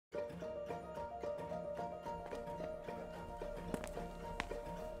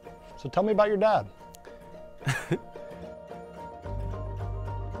So tell me about your dad.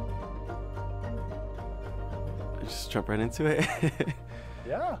 Just jump right into it.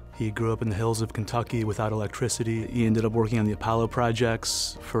 Yeah. He grew up in the hills of Kentucky without electricity. He ended up working on the Apollo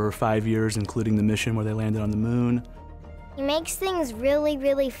projects for 5 years, including the mission where they landed on the moon. He makes things really,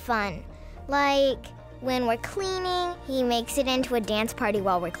 really fun. Like when we're cleaning, he makes it into a dance party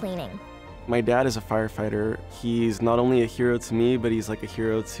while we're cleaning. My dad is a firefighter. He's not only a hero to me, but he's like a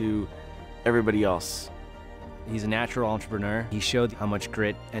hero to everybody else. He's a natural entrepreneur. He showed how much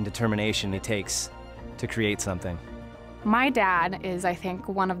grit and determination it takes to create something. My dad is, I think,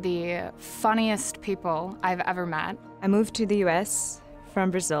 one of the funniest people I've ever met. I moved to the US from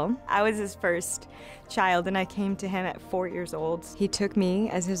Brazil. I was his first child, and I came to him at 4 years old. He took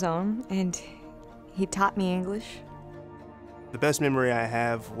me as his own, and he taught me English. The best memory I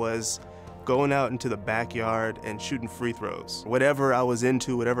have was going out into the backyard and shooting free throws. Whatever I was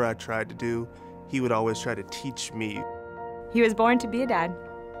into, whatever I tried to do, he would always try to teach me. He was born to be a dad,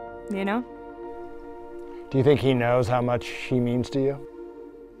 you know? Do you think he knows how much he means to you?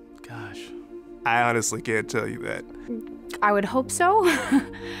 Gosh. I honestly can't tell you that. I would hope so.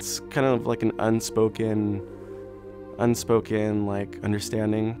 It's kind of like an unspoken like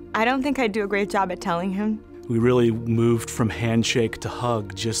understanding. I don't think I do a great job at telling him. We really moved from handshake to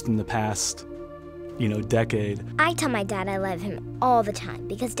hug just in the past, decade. I tell my dad I love him all the time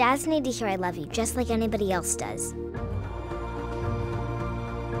because dads need to hear I love you just like anybody else does.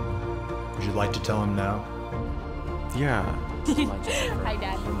 Would you like to tell him now? Yeah. Hi,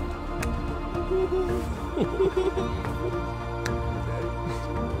 Dad.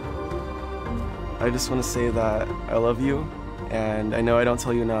 I just want to say that I love you, and I know I don't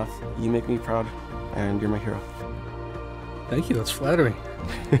tell you enough. You make me proud, and you're my hero. Thank you, that's flattering.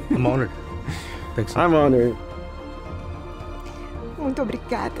 I'm honored. Thanks. I'm honored. Muito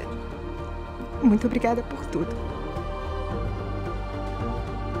obrigada. Muito obrigada por tudo.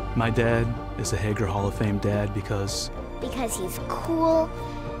 My dad is a Haggar Hall of Fame dad because he's cool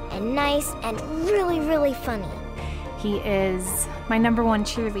and nice and really, really funny. He is my #1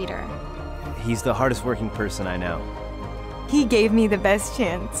 cheerleader. He's the hardest working person I know. He gave me the best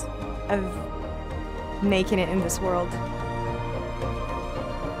chance of making it in this world.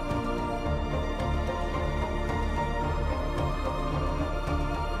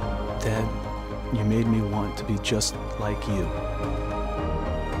 Dad, you made me want to be just like you.